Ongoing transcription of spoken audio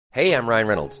Hey, I'm Ryan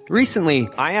Reynolds. Recently,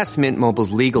 I asked Mint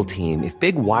Mobile's legal team if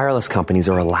big wireless companies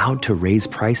are allowed to raise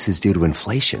prices due to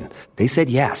inflation. They said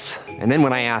yes. And then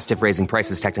when I asked if raising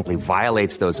prices technically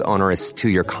violates those onerous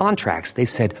two-year contracts, they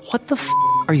said, "What the f***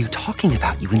 are you talking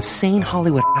about, you insane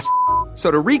Hollywood ass?" So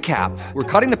to recap, we're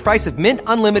cutting the price of Mint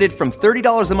Unlimited from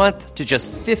 $30 a month to just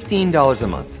 $15 a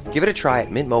month. Give it a try at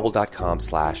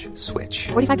mintmobile.com/switch.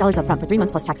 $45 up front for 3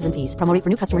 months plus taxes and fees. Promo rate for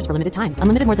new customers for limited time.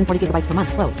 Unlimited more than 40 gigabytes per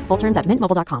month. Slows full terms at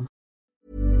mintmobile.com.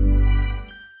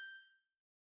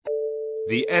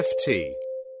 The FT.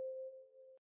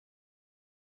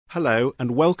 Hello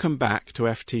and welcome back to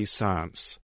FT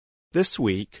Science. This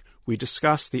week we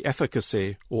discuss the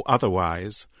efficacy or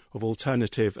otherwise of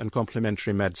alternative and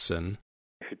complementary medicine.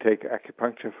 If you take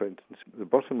acupuncture, for instance, the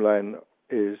bottom line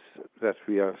is that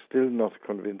we are still not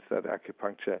convinced that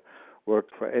acupuncture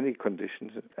works for any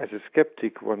conditions. As a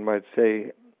skeptic, one might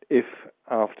say, if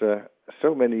after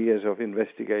so many years of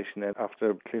investigation and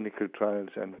after clinical trials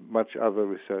and much other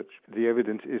research, the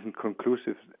evidence isn't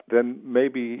conclusive, then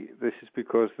maybe this is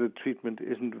because the treatment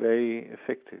isn't very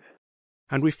effective.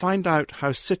 And we find out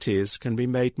how cities can be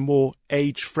made more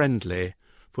age-friendly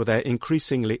for their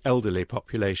increasingly elderly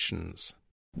populations.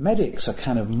 Medics are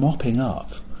kind of mopping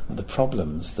up the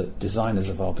problems that designers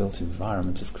of our built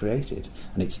environment have created,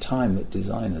 and it's time that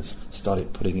designers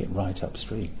started putting it right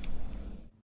upstream.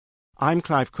 I'm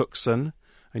Clive Cookson,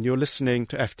 and you're listening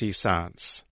to FT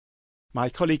Science. My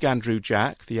colleague Andrew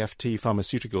Jack, the FT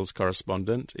Pharmaceuticals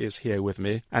correspondent, is here with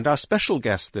me, and our special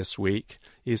guest this week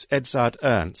is Edzard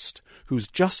Ernst, who's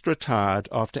just retired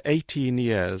after 18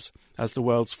 years as the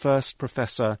world's first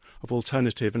professor of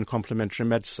alternative and complementary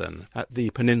medicine at the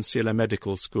Peninsula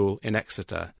Medical School in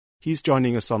Exeter. He's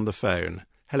joining us on the phone.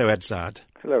 Hello, Edzard.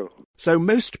 Hello. So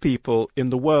most people in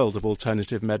the world of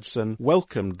alternative medicine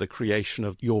welcomed the creation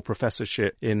of your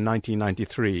professorship in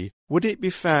 1993. Would it be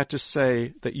fair to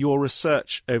say that your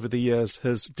research over the years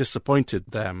has disappointed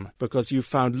them because you've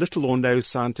found little or no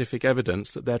scientific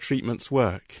evidence that their treatments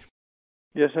work?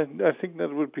 Yes, I think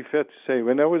that would be fair to say.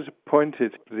 When I was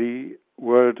appointed, the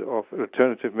world of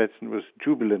alternative medicine was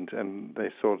jubilant, and they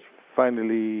thought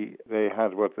finally they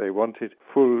had what they wanted,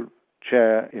 full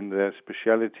chair in their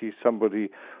speciality, somebody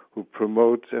who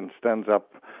promotes and stands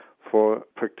up for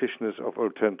practitioners of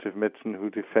alternative medicine, who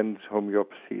defends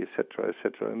homeopathy, etc.,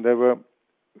 etc. And they were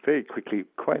very quickly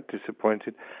quite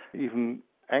disappointed, even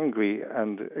angry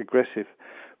and aggressive,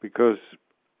 because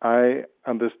I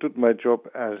understood my job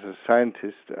as a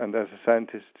scientist, and as a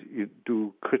scientist you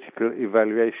do critical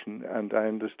evaluation, and I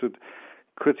understood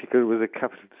critical with a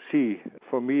capital C.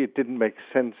 For me, it didn't make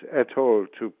sense at all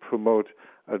to promote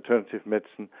alternative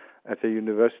medicine at a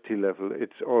university level.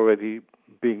 It's already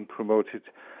being promoted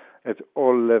at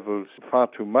all levels far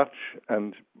too much,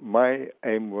 and my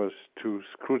aim was to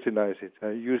scrutinize it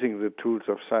using the tools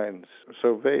of science.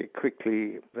 So very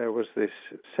quickly there was this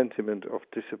sentiment of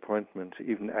disappointment,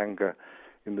 even anger,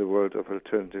 in the world of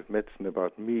alternative medicine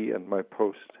about me and my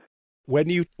post. When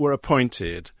you were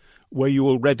appointed, were you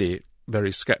already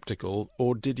very skeptical,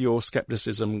 or did your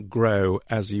skepticism grow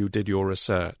as you did your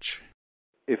research?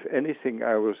 If anything,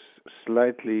 I was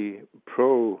slightly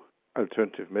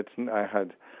pro-alternative medicine. I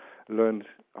had learned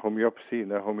homeopathy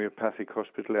in a homeopathic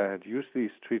hospital. I had used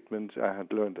these treatments. I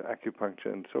had learned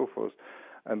acupuncture and so forth,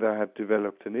 and I had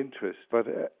developed an interest. But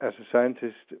as a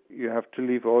scientist, you have to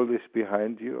leave all this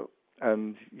behind you,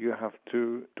 and you have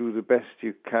to do the best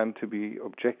you can to be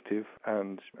objective.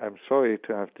 And I'm sorry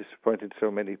to have disappointed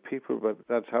so many people, but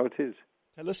that's how it is.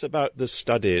 Tell us about the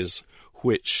studies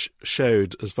which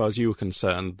showed, as far as you were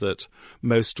concerned, that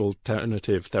most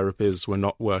alternative therapies were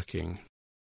not working.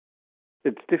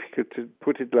 It's difficult to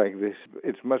put it like this.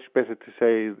 It's much better to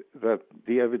say that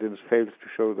the evidence fails to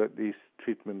show that these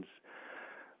treatments,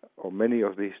 or many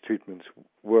of these treatments,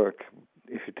 work.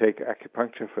 If you take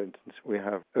acupuncture, for instance, we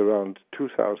have around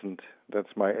 2,000,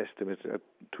 that's my estimate,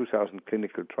 2,000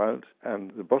 clinical trials,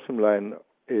 and the bottom line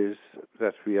is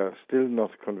that we are still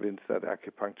not convinced that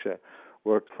acupuncture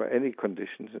works for any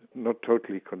conditions, not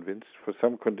totally convinced. For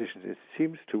some conditions it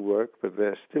seems to work, but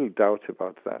there's still doubt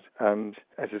about that. And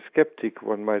as a skeptic,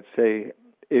 one might say,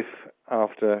 if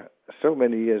after so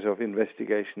many years of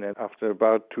investigation and after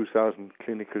about 2,000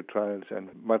 clinical trials and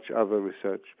much other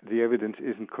research, the evidence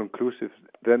isn't conclusive,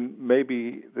 then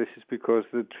maybe this is because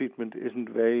the treatment isn't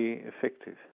very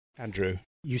effective. Andrew?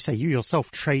 You say you yourself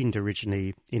trained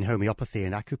originally in homeopathy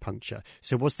and acupuncture.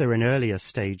 So was there an earlier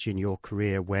stage in your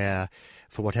career where,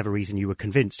 for whatever reason, you were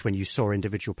convinced when you saw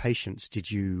individual patients?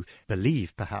 Did you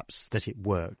believe, perhaps, that it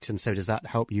worked? And so does that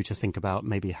help you to think about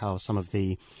maybe how some of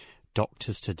the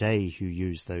doctors today who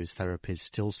use those therapies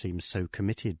still seem so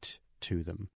committed to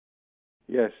them?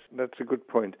 Yes, that's a good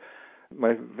point.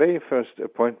 My very first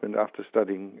appointment after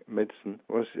studying medicine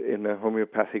was in a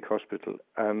homeopathic hospital,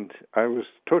 and I was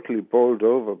totally bowled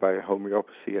over by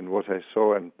homeopathy and what I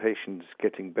saw and patients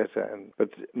getting better. But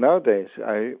nowadays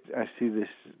I see this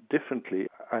differently.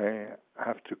 I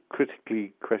have to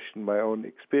critically question my own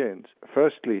experience.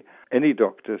 Firstly, any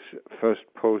doctor's first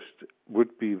post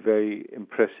would be very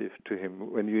impressive to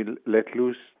him. When you let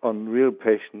loose on real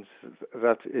patients,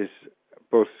 that is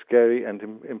both scary and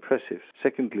impressive.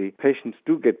 Secondly, patients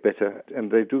do get better,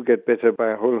 and they do get better by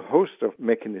a whole host of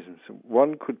mechanisms.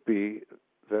 One could be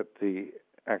that the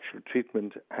actual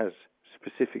treatment has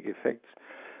specific effects,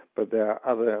 but there are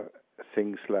other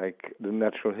things like the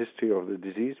natural history of the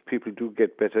disease. People do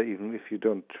get better even if you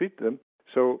don't treat them.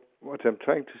 So what I'm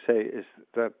trying to say is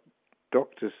that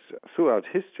doctors throughout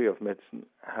history of medicine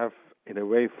have in a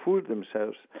way fooled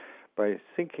themselves by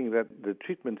thinking that the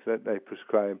treatments that they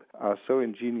prescribe are so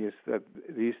ingenious that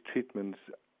these treatments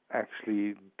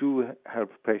actually do help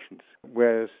patients.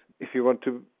 Whereas if you want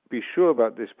to be sure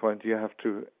about this point, you have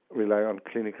to rely on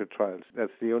clinical trials.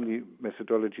 That's the only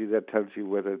methodology that tells you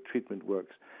whether treatment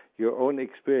works. Your own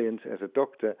experience as a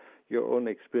doctor, your own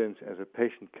experience as a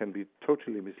patient can be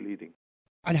totally misleading.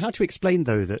 And how to explain,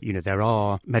 though, that, there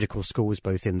are medical schools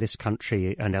both in this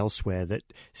country and elsewhere that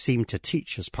seem to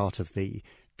teach as part of the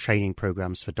training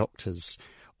programs for doctors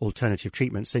alternative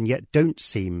treatments and yet don't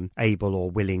seem able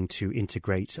or willing to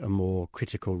integrate a more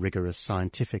critical, rigorous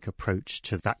scientific approach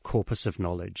to that corpus of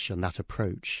knowledge and that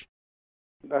approach?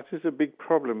 That is a big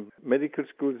problem. Medical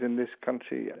schools in this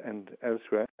country and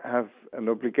elsewhere have an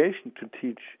obligation to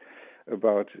teach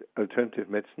about alternative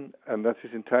medicine, and that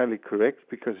is entirely correct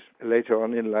because later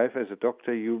on in life as a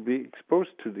doctor you'll be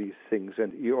exposed to these things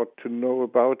and you ought to know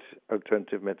about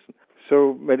alternative medicine.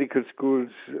 So medical schools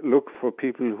look for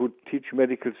people who teach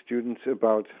medical students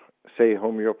about, say,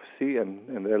 homeopathy,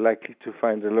 and they're likely to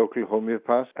find a local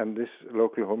homeopath, and this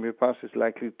local homeopath is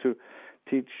likely to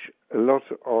teach a lot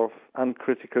of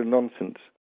uncritical nonsense.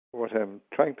 What I'm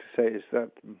trying to say is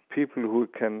that people who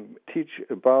can teach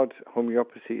about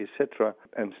homeopathy, etc.,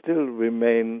 and still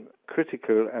remain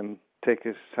critical and take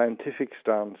a scientific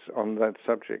stance on that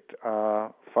subject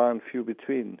are far and few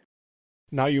between.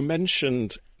 Now, you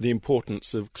mentioned the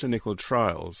importance of clinical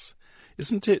trials.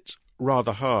 Isn't it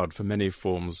rather hard for many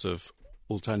forms of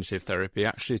alternative therapy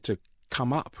actually to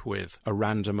come up with a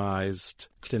randomized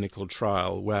clinical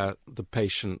trial where the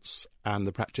patients and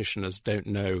the practitioners don't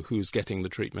know who's getting the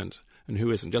treatment and who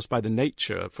isn't, just by the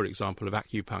nature, for example, of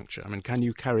acupuncture? I mean, can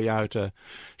you carry out a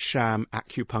sham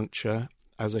acupuncture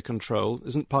as a control?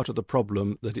 Isn't part of the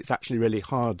problem that it's actually really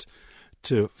hard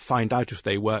to find out if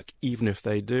they work, even if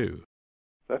they do?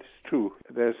 That's true.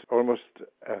 There's almost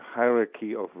a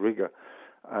hierarchy of rigor,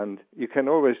 and you can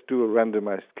always do a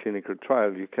randomized clinical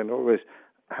trial. You can always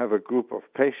have a group of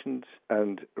patients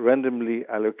and randomly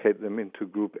allocate them into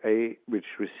group A, which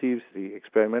receives the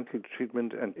experimental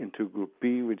treatment, and into group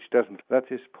B, which doesn't.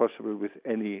 That is possible with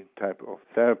any type of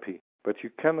therapy. But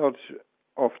you cannot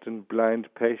often blind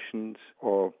patients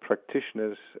or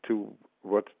practitioners to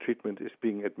what treatment is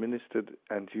being administered,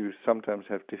 and you sometimes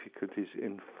have difficulties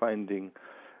in finding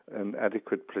an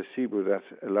adequate placebo that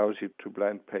allows you to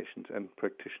blind patients and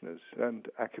practitioners. And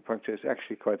acupuncture is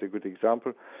actually quite a good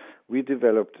example. We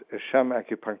developed a sham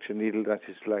acupuncture needle that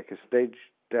is like a stage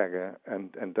dagger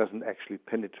and doesn't actually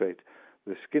penetrate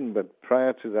the skin. But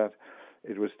prior to that,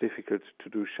 it was difficult to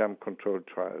do sham-controlled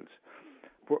trials.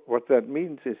 What that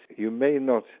means is you may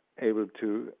not able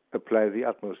to apply the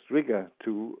utmost rigor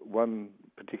to one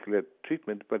particular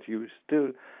treatment, but you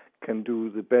still can do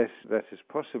the best that is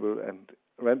possible, and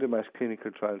randomized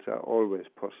clinical trials are always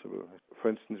possible. For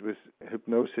instance, with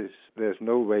hypnosis, there's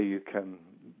no way you can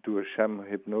do a sham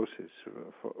hypnosis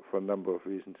for a number of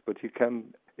reasons. But you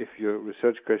can, if your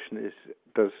research question is,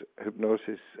 does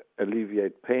hypnosis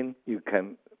alleviate pain, you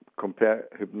can compare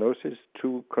hypnosis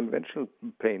to conventional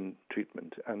pain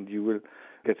treatment, and you will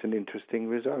get an interesting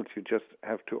result. You just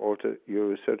have to alter your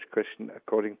research question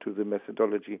according to the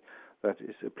methodology that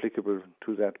is applicable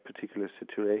to that particular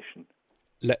situation.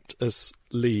 Let us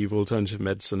leave alternative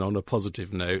medicine on a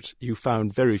positive note. You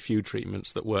found very few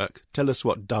treatments that work. Tell us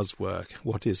what does work,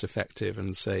 what is effective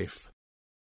and safe.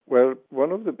 Well,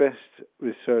 one of the best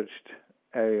researched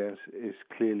areas is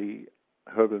clearly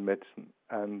herbal medicine,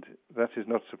 and that is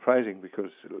not surprising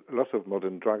because a lot of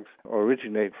modern drugs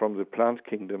originate from the plant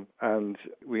kingdom, and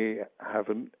we have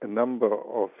a number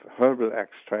of herbal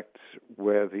extracts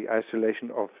where the isolation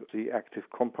of the active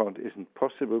compound isn't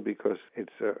possible because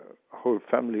it's a whole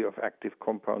family of active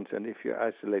compounds, and if you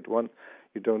isolate one,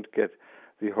 you don't get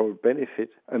the whole benefit.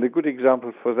 And a good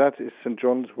example for that is St.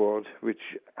 John's Wort,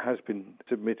 which has been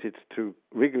submitted to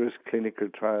rigorous clinical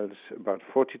trials about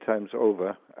 40 times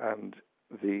over, and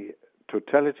the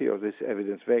totality of this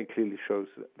evidence very clearly shows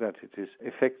that it is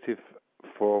effective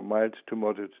for mild to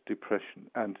moderate depression.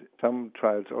 And some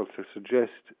trials also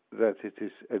suggest that it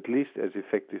is at least as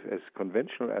effective as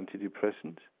conventional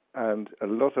antidepressants. And a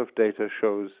lot of data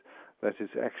shows that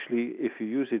it's actually, if you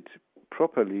use it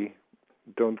properly,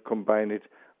 don't combine it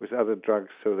with other drugs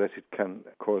so that it can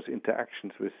cause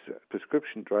interactions with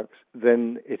prescription drugs,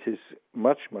 then it is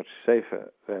much, much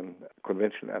safer than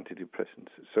conventional antidepressants.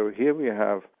 So here we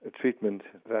have a treatment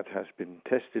that has been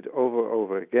tested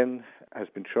over again, has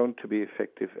been shown to be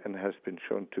effective, and has been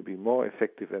shown to be more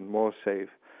effective and more safe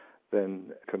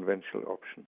than conventional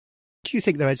option. Do you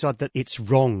think, though, Edzard, that it's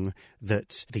wrong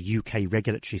that the UK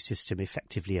regulatory system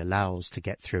effectively allows to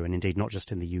get through, and indeed not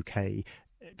just in the UK,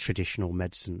 traditional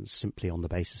medicines simply on the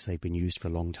basis they've been used for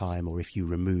a long time, or if you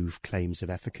remove claims of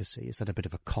efficacy? Is that a bit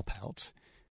of a cop-out?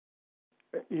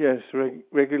 Yes,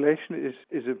 regulation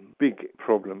is a big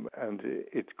problem, and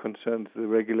it concerns the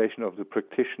regulation of the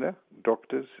practitioner.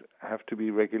 Doctors have to be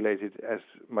regulated as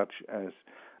much as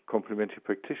complementary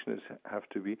practitioners have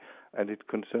to be, and it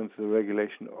concerns the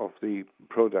regulation of the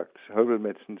products. Herbal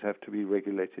medicines have to be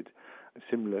regulated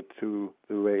similar to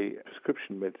the way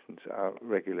prescription medicines are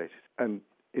regulated. And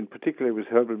in particular with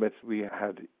herbal medicine, we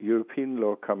had European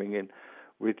law coming in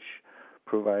which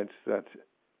provides that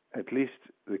at least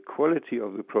the quality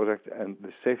of the product and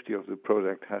the safety of the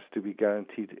product has to be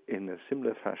guaranteed in a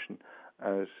similar fashion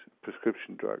as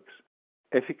prescription drugs.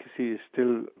 Efficacy is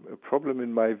still a problem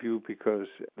in my view because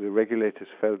the regulators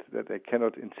felt that they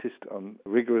cannot insist on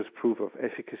rigorous proof of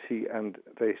efficacy, and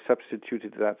they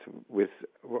substituted that with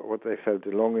what they felt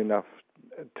a long enough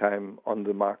time on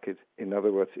the market. In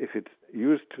other words, if it's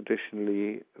used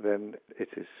traditionally, then it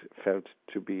is felt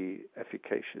to be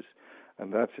efficacious.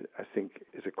 And that, I think,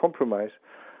 is a compromise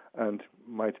and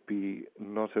might be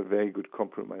not a very good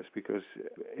compromise because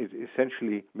it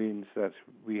essentially means that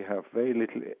we have very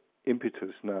little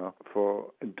impetus now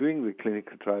for doing the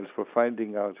clinical trials, for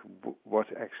finding out what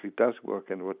actually does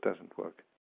work and what doesn't work.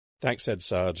 Thanks,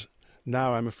 Edzard.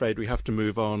 Now I'm afraid we have to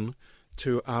move on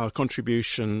to our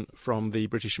contribution from the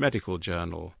British Medical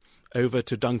Journal. Over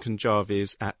to Duncan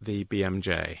Jarvis at the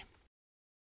BMJ.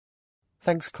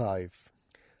 Thanks, Clive.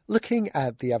 Looking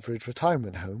at the average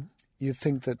retirement home, you'd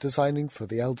think that designing for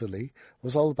the elderly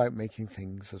was all about making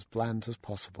things as bland as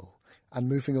possible and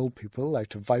moving old people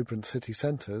out of vibrant city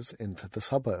centres into the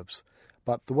suburbs.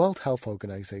 But the World Health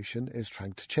Organization is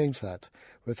trying to change that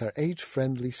with their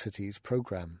Age-Friendly Cities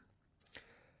programme.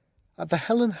 At the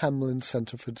Helen Hamlin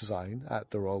Centre for Design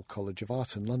at the Royal College of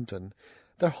Art in London,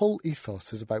 their whole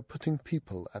ethos is about putting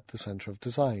people at the centre of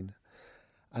design.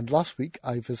 And last week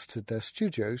I visited their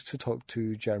studios to talk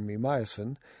to Jeremy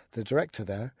Myerson, the director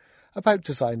there, about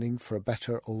designing for a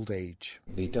better old age.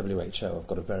 The WHO have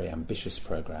got a very ambitious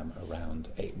programme around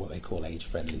what they call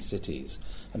age-friendly cities,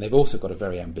 and they've also got a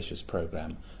very ambitious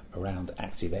programme around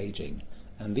active ageing.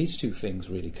 And these two things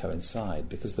really coincide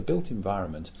because the built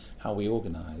environment, how we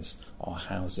organise our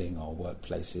housing, our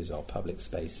workplaces, our public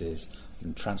spaces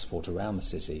and transport around the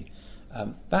city,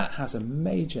 that has a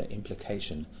major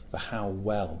implication for how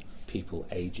well people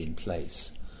age in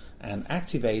place. And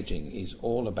active ageing is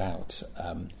all about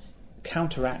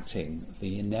counteracting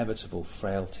the inevitable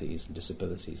frailties and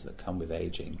disabilities that come with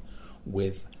ageing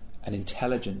with an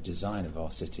intelligent design of our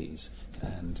cities.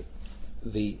 And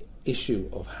the issue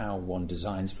of how one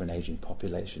designs for an ageing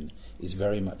population is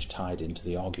very much tied into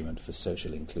the argument for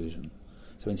social inclusion.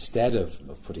 So instead of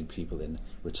putting people in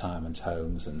retirement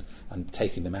homes and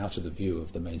taking them out of the view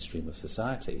of the mainstream of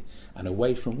society and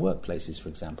away from workplaces, for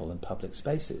example, and public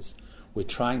spaces, we're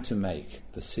trying to make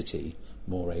the city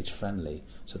more age-friendly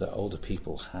so that older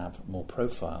people have more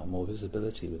profile, more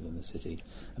visibility within the city.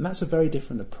 And that's a very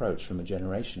different approach from a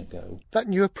generation ago. That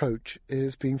new approach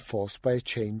is being forced by a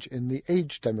change in the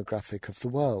age demographic of the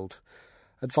world.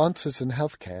 Advances in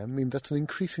healthcare mean that an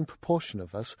increasing proportion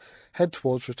of us head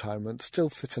towards retirement still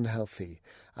fit and healthy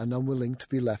and unwilling to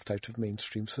be left out of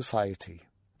mainstream society.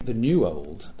 The new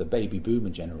old, the baby boomer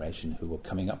generation who are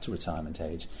coming up to retirement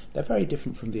age, they're very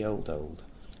different from the old.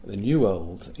 The new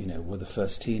old, were the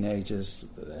first teenagers.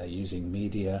 They're using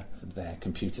media, they're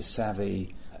computer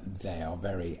savvy, they are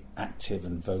very active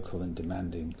and vocal and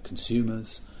demanding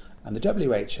consumers. And the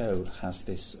WHO has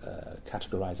this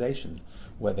categorization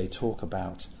where they talk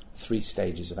about 3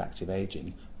 stages of active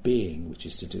ageing: being, which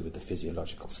is to do with the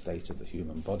physiological state of the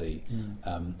human body,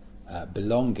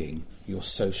 belonging, your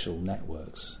social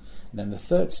networks, And then the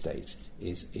third state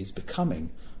is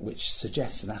becoming, which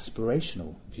suggests an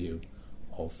aspirational view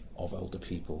of older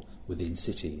people within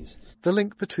cities. The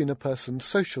link between a person's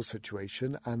social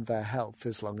situation and their health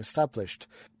is long established,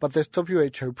 but this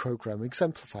WHO programme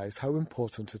exemplifies how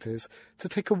important it is to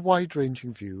take a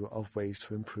wide-ranging view of ways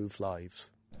to improve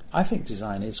lives. I think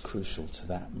design is crucial to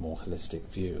that more holistic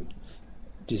view.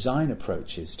 Design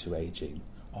approaches to ageing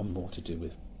are more to do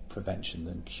with prevention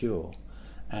than cure,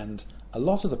 and a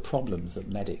lot of the problems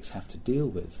that medics have to deal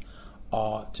with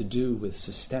are to do with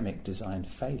systemic design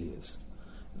failures,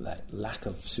 like lack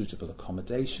of suitable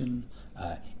accommodation,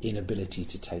 inability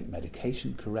to take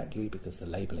medication correctly because the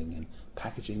labelling and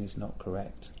packaging is not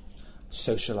correct,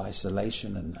 social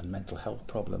isolation and mental health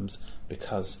problems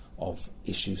because of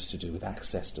issues to do with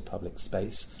access to public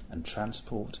space and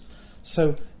transport.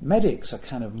 So medics are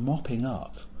kind of mopping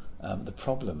up the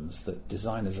problems that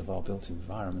designers of our built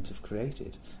environment have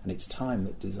created, and it's time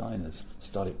that designers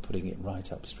started putting it right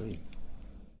upstream.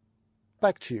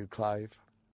 Back to you, Clive.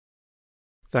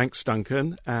 Thanks,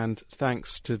 Duncan, and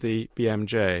thanks to the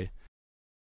BMJ.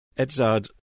 Edzard,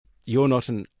 you're not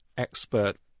an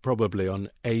expert probably on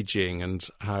ageing and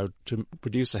how to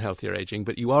produce a healthier ageing,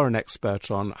 but you are an expert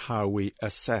on how we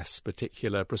assess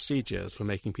particular procedures for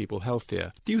making people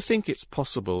healthier. Do you think it's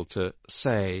possible to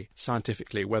say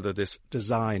scientifically whether this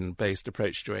design-based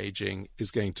approach to ageing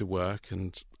is going to work?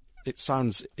 And it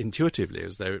sounds intuitively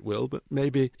as though it will, but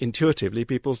maybe intuitively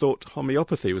people thought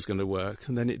homeopathy was going to work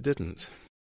and then it didn't.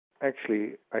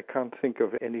 Actually, I can't think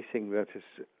of anything that is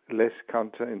less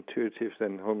counterintuitive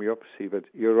than homeopathy, but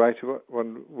you're right.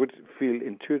 One would feel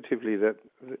intuitively that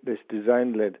this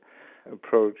design-led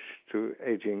approach to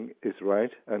aging is right.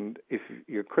 And if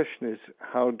your question is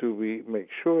how do we make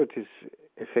sure it is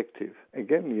effective,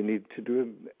 again, you need to do a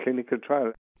clinical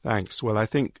trial. Thanks. Well, I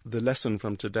think the lesson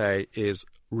from today is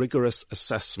rigorous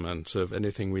assessment of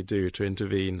anything we do to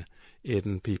intervene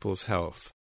in people's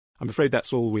health. I'm afraid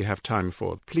that's all we have time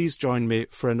for. Please join me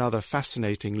for another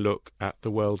fascinating look at the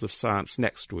world of science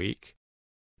next week.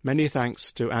 Many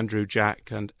thanks to Andrew Jack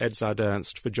and Edzard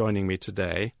Ernst for joining me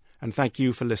today, and thank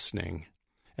you for listening.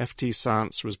 FT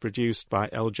Science was produced by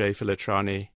LJ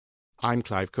Filitrani. I'm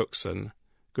Clive Cookson.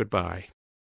 Goodbye.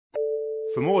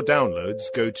 For more downloads,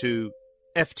 go to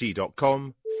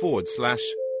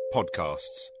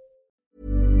ft.com/podcasts.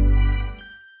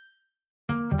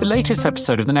 The latest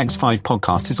episode of the Next 5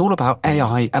 podcast is all about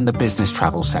AI and the business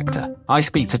travel sector. I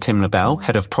speak to Tim LaBelle,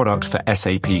 head of product for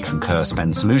SAP Concur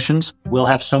Spend Solutions. We'll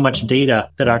have so much data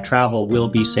that our travel will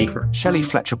be safer. Shelley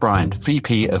Fletcher-Bryant,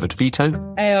 VP of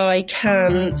Advito. AI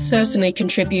can certainly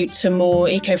contribute to more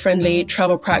eco-friendly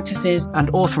travel practices.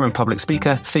 And author and public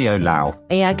speaker Theo Lau.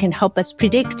 AI can help us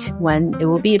predict when it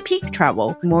will be a peak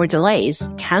travel, more delays,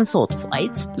 cancelled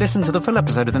flights. Listen to the full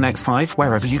episode of the Next 5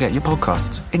 wherever you get your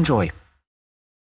podcasts. Enjoy.